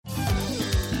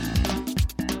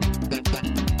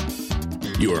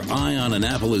Your Eye on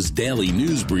Annapolis daily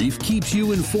news brief keeps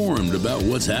you informed about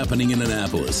what's happening in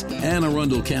Annapolis, Anne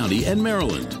Arundel County, and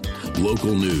Maryland.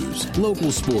 Local news,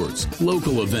 local sports,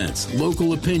 local events,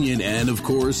 local opinion, and, of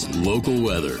course, local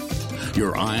weather.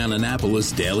 Your Eye on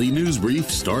Annapolis daily news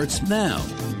brief starts now.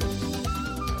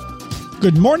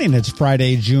 Good morning. It's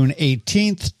Friday, June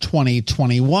 18th,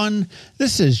 2021.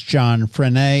 This is John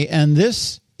Frenaye, and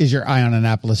this is your Eye on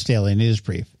Annapolis daily news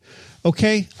brief.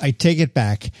 Okay, I take it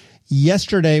back.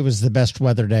 Yesterday was the best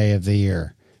weather day of the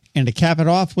year. And to cap it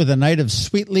off with a night of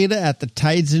Sweet Lita at the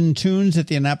Tides and Tunes at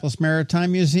the Annapolis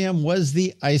Maritime Museum was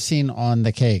the icing on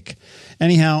the cake.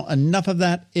 Anyhow, enough of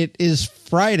that. It is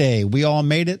Friday. We all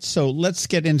made it, so let's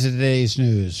get into today's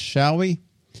news, shall we?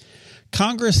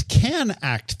 Congress can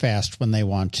act fast when they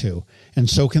want to, and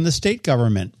so can the state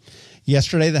government.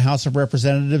 Yesterday, the House of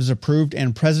Representatives approved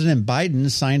and President Biden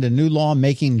signed a new law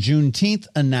making Juneteenth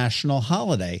a national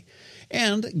holiday.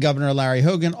 And Governor Larry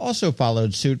Hogan also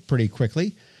followed suit pretty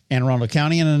quickly. Anne Arundel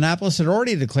County and Annapolis had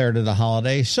already declared it a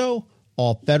holiday, so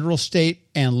all federal, state,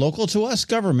 and local to us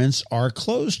governments are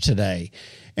closed today.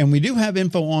 And we do have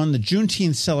info on the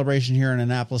Juneteenth celebration here in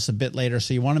Annapolis a bit later,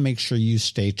 so you want to make sure you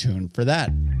stay tuned for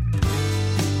that.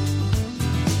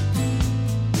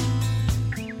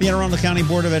 The Anne Arundel County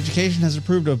Board of Education has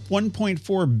approved a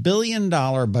 $1.4 billion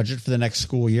budget for the next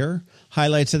school year.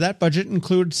 Highlights of that budget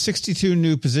include 62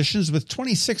 new positions, with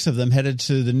 26 of them headed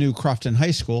to the new Crofton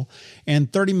High School,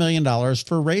 and $30 million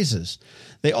for raises.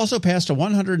 They also passed a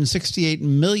 $168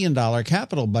 million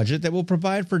capital budget that will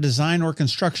provide for design or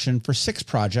construction for 6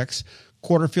 projects: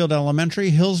 Quarterfield Elementary,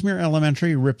 Hillsmere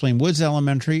Elementary, Rippling Woods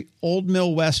Elementary, Old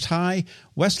Mill West High,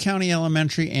 West County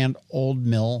Elementary, and Old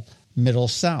Mill Middle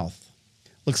South.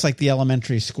 Looks like the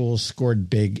elementary schools scored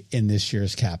big in this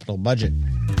year's capital budget.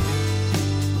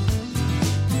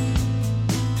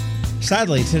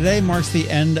 Sadly, today marks the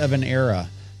end of an era.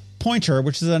 Pointer,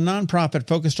 which is a nonprofit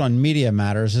focused on media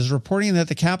matters, is reporting that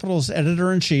the Capital's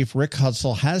editor-in-chief, Rick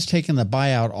Hutzel, has taken the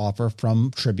buyout offer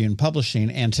from Tribune Publishing,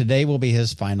 and today will be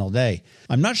his final day.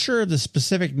 I'm not sure of the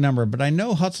specific number, but I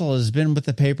know Hutzel has been with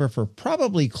the paper for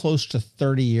probably close to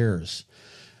 30 years.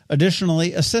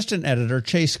 Additionally, assistant editor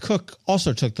Chase Cook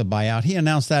also took the buyout. He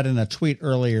announced that in a tweet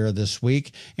earlier this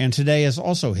week, and today is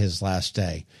also his last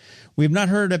day. We've not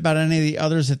heard about any of the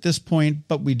others at this point,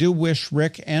 but we do wish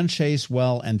Rick and Chase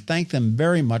well and thank them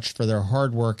very much for their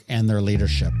hard work and their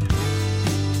leadership.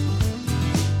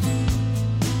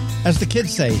 As the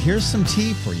kids say, here's some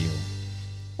tea for you.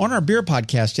 On our beer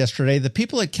podcast yesterday, the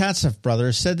people at Katzif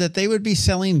Brothers said that they would be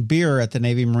selling beer at the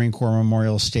Navy Marine Corps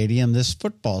Memorial Stadium this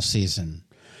football season.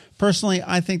 Personally,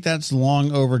 I think that's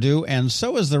long overdue, and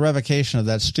so is the revocation of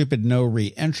that stupid no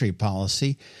re-entry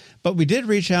policy. But we did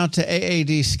reach out to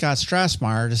AAD Scott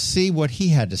Strassmeyer to see what he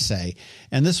had to say,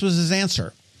 and this was his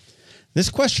answer. This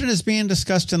question is being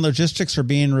discussed and logistics are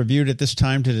being reviewed at this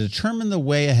time to determine the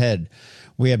way ahead.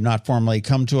 We have not formally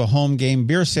come to a home game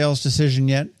beer sales decision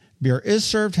yet. Beer is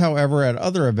served, however, at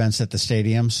other events at the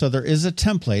stadium, so there is a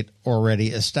template already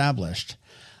established.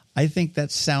 I think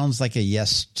that sounds like a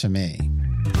yes to me.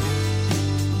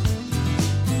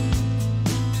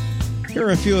 Here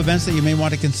are a few events that you may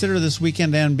want to consider this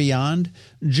weekend and beyond.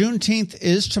 Juneteenth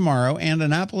is tomorrow, and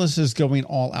Annapolis is going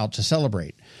all out to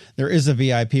celebrate. There is a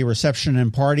VIP reception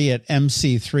and party at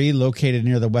MC3 located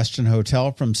near the Westin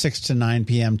Hotel from 6 to 9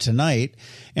 p.m. tonight.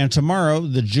 And tomorrow,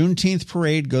 the Juneteenth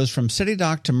parade goes from City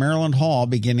Dock to Maryland Hall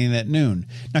beginning at noon.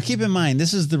 Now, keep in mind,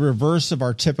 this is the reverse of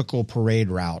our typical parade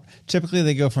route. Typically,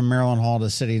 they go from Maryland Hall to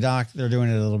City Dock. They're doing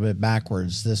it a little bit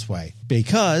backwards this way.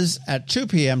 Because at 2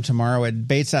 p.m. tomorrow at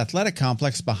Bates Athletic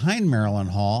Complex behind Maryland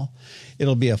Hall,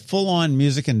 it'll be a full-on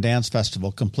music and dance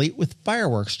festival, complete with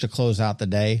fireworks to close out the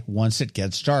day once it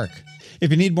gets dark.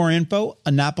 If you need more info,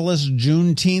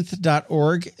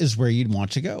 AnnapolisJuneteenth.org is where you'd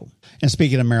want to go. And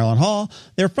speaking of Maryland Hall,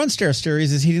 their Front Stair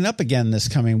series is heating up again this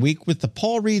coming week with the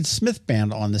Paul Reed Smith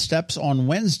Band on the steps on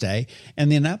Wednesday,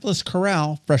 and the Annapolis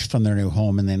Chorale, fresh from their new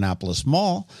home in the Annapolis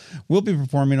Mall, will be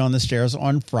performing on the stairs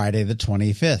on Friday the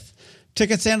 25th.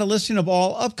 Tickets and a listing of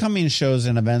all upcoming shows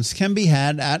and events can be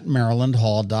had at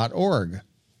marylandhall.org.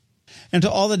 And to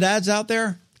all the dads out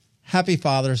there, happy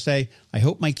Father's Day. I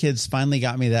hope my kids finally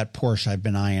got me that Porsche I've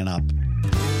been eyeing up.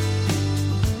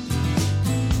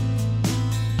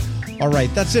 All right,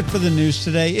 that's it for the news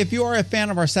today. If you are a fan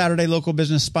of our Saturday Local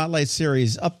Business Spotlight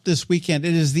series, up this weekend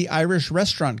it is the Irish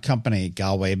Restaurant Company,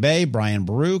 Galway Bay, Brian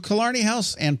Boru, Killarney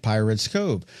House, and Pirates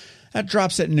Cove. That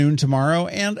drops at noon tomorrow.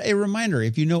 And a reminder,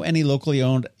 if you know any locally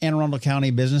owned Anne Arundel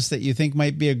County business that you think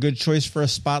might be a good choice for a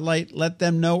spotlight, let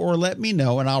them know or let me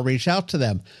know, and I'll reach out to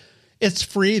them. It's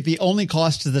free. The only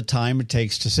cost is the time it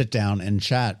takes to sit down and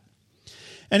chat.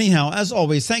 Anyhow, as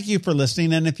always, thank you for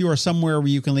listening. And if you are somewhere where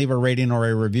you can leave a rating or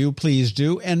a review, please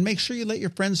do. And make sure you let your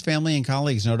friends, family, and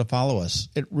colleagues know to follow us.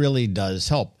 It really does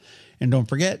help. And don't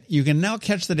forget, you can now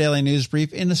catch the Daily News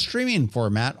Brief in a streaming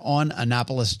format on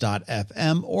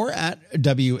Annapolis.fm or at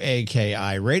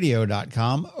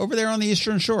WAKIRadio.com over there on the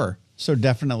Eastern Shore. So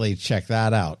definitely check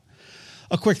that out.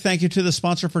 A quick thank you to the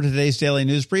sponsor for today's Daily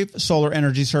News Brief, Solar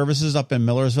Energy Services up in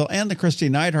Millersville, and the Christy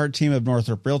Neidhart team of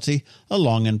Northrop Realty, a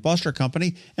Long and Foster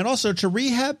company, and also to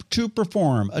Rehab to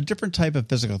Perform, a different type of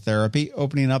physical therapy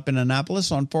opening up in Annapolis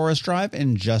on Forest Drive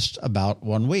in just about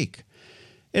 1 week.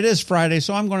 It is Friday,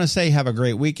 so I'm going to say have a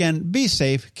great weekend. Be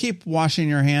safe, keep washing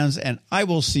your hands, and I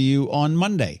will see you on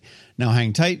Monday. Now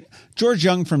hang tight. George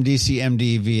Young from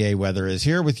DCMD VA Weather is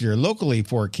here with your locally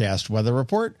forecast weather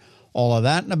report. All of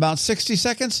that in about 60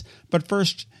 seconds. But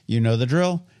first, you know the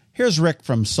drill. Here's Rick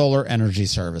from Solar Energy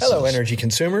Services. Hello, energy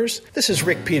consumers. This is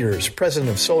Rick Peters, president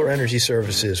of Solar Energy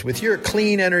Services, with your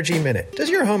Clean Energy Minute. Does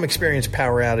your home experience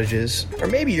power outages? Or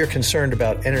maybe you're concerned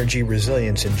about energy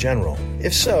resilience in general?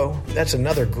 If so, that's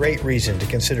another great reason to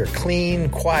consider clean,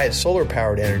 quiet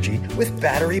solar-powered energy with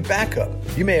battery backup.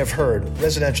 You may have heard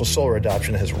residential solar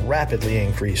adoption has rapidly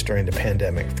increased during the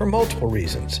pandemic for multiple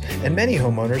reasons, and many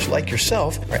homeowners, like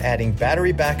yourself, are adding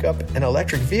battery backup and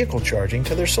electric vehicle charging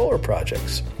to their solar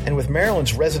projects. And with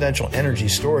Maryland's residential energy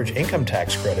storage income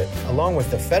tax credit, along with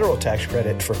the federal tax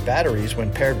credit for batteries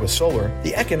when paired with solar,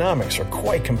 the economics are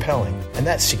quite compelling, and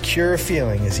that secure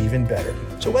feeling is even better.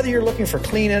 So whether you're looking for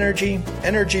clean energy,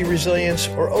 energy resilience,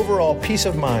 or overall peace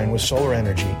of mind with solar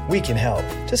energy, we can help.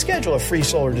 To schedule a free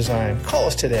solar design, call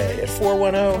us today at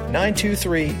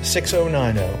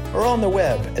 410-923-6090 or on the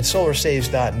web at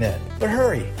solarsaves.net. But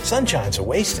hurry, sunshine's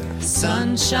a-wasting.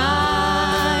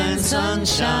 Sunshine,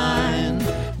 sunshine,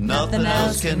 nothing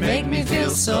else can make me feel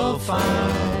so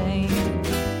fine.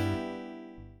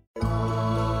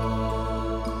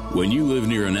 When you live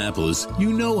near Annapolis,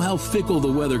 you know how fickle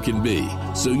the weather can be.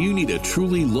 So you need a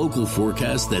truly local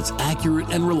forecast that's accurate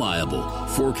and reliable.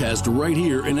 Forecast right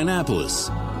here in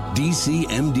Annapolis.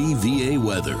 DCMD VA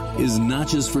weather is not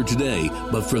just for today,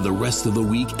 but for the rest of the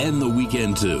week and the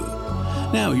weekend too.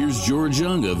 Now here's George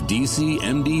Young of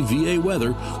DCMD VA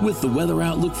weather with the weather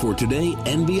outlook for today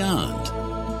and beyond.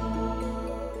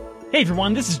 Hey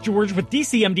everyone, this is George with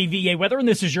DCMD VA Weather, and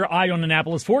this is your Eye on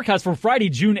Annapolis forecast for Friday,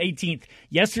 June 18th.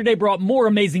 Yesterday brought more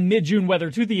amazing mid-June weather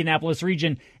to the Annapolis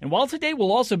region, and while today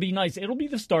will also be nice, it'll be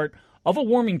the start of a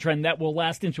warming trend that will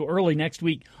last into early next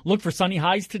week. Look for sunny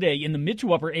highs today in the mid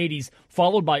to upper 80s,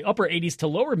 followed by upper 80s to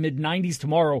lower mid 90s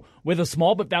tomorrow, with a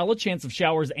small but valid chance of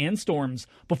showers and storms,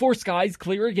 before skies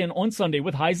clear again on Sunday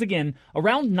with highs again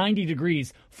around 90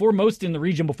 degrees for most in the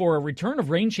region before a return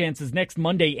of rain chances next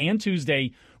Monday and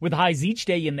Tuesday, with highs each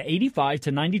day in the 85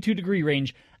 to 92 degree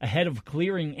range ahead of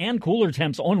clearing and cooler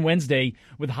temps on Wednesday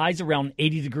with highs around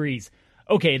 80 degrees.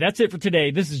 Okay, that's it for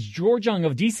today. This is George Young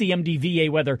of DCMD VA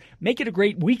Weather. Make it a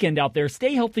great weekend out there.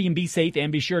 Stay healthy and be safe,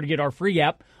 and be sure to get our free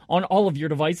app on all of your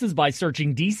devices by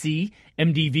searching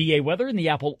DCMD VA Weather in the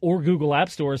Apple or Google App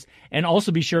Stores. And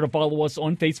also be sure to follow us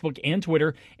on Facebook and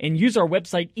Twitter, and use our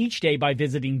website each day by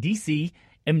visiting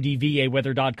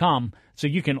DCMDVAweather.com so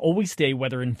you can always stay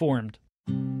weather informed.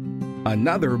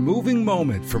 Another moving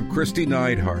moment from Christy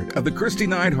Neidhart of the Christy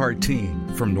Neidhart team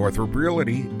from Northrop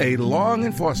Realty, a Long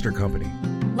and Foster company.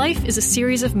 Life is a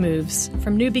series of moves,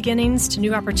 from new beginnings to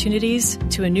new opportunities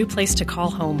to a new place to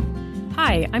call home.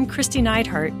 Hi, I'm Christy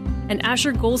Neidhart, and as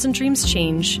your goals and dreams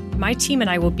change, my team and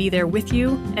I will be there with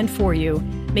you and for you,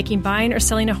 making buying or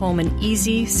selling a home an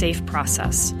easy, safe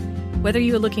process. Whether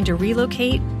you are looking to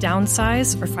relocate,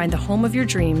 downsize, or find the home of your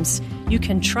dreams, you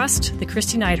can trust the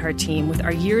Christy Neidhart team with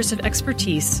our years of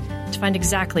expertise to find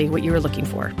exactly what you are looking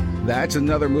for. That's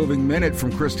another moving minute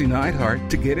from Christy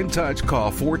Neidhart. To get in touch,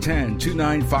 call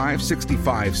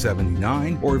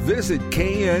 410-295-6579 or visit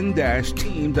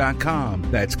kn-team.com.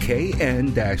 That's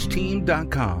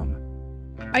kn-team.com.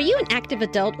 Are you an active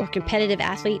adult or competitive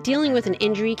athlete dealing with an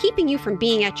injury keeping you from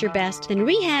being at your best? Then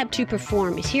Rehab to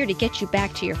Perform is here to get you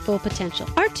back to your full potential.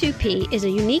 R2P is a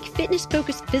unique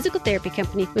fitness-focused physical therapy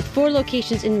company with 4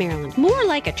 locations in Maryland. More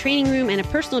like a training room and a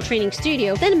personal training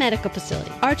studio than a medical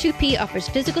facility. R2P offers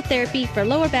physical therapy for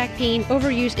lower back pain,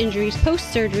 overuse injuries,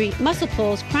 post-surgery, muscle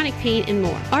pulls, chronic pain, and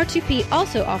more. R2P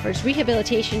also offers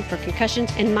rehabilitation for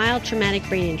concussions and mild traumatic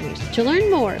brain injuries. To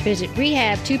learn more, visit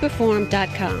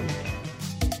rehabtoperform.com.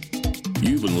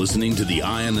 You've been listening to the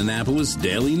Eye on Annapolis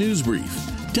Daily News Brief.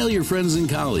 Tell your friends and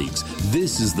colleagues,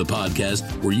 this is the podcast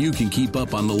where you can keep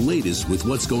up on the latest with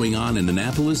what's going on in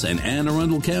Annapolis and Anne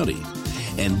Arundel County.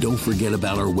 And don't forget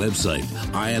about our website,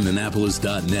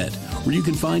 eyeonannapolis.net, where you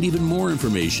can find even more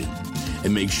information.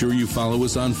 And make sure you follow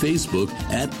us on Facebook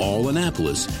at All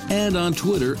Annapolis and on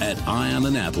Twitter at Ion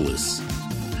Annapolis.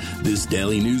 This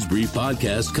Daily News Brief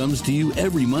podcast comes to you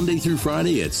every Monday through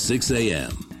Friday at 6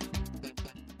 a.m.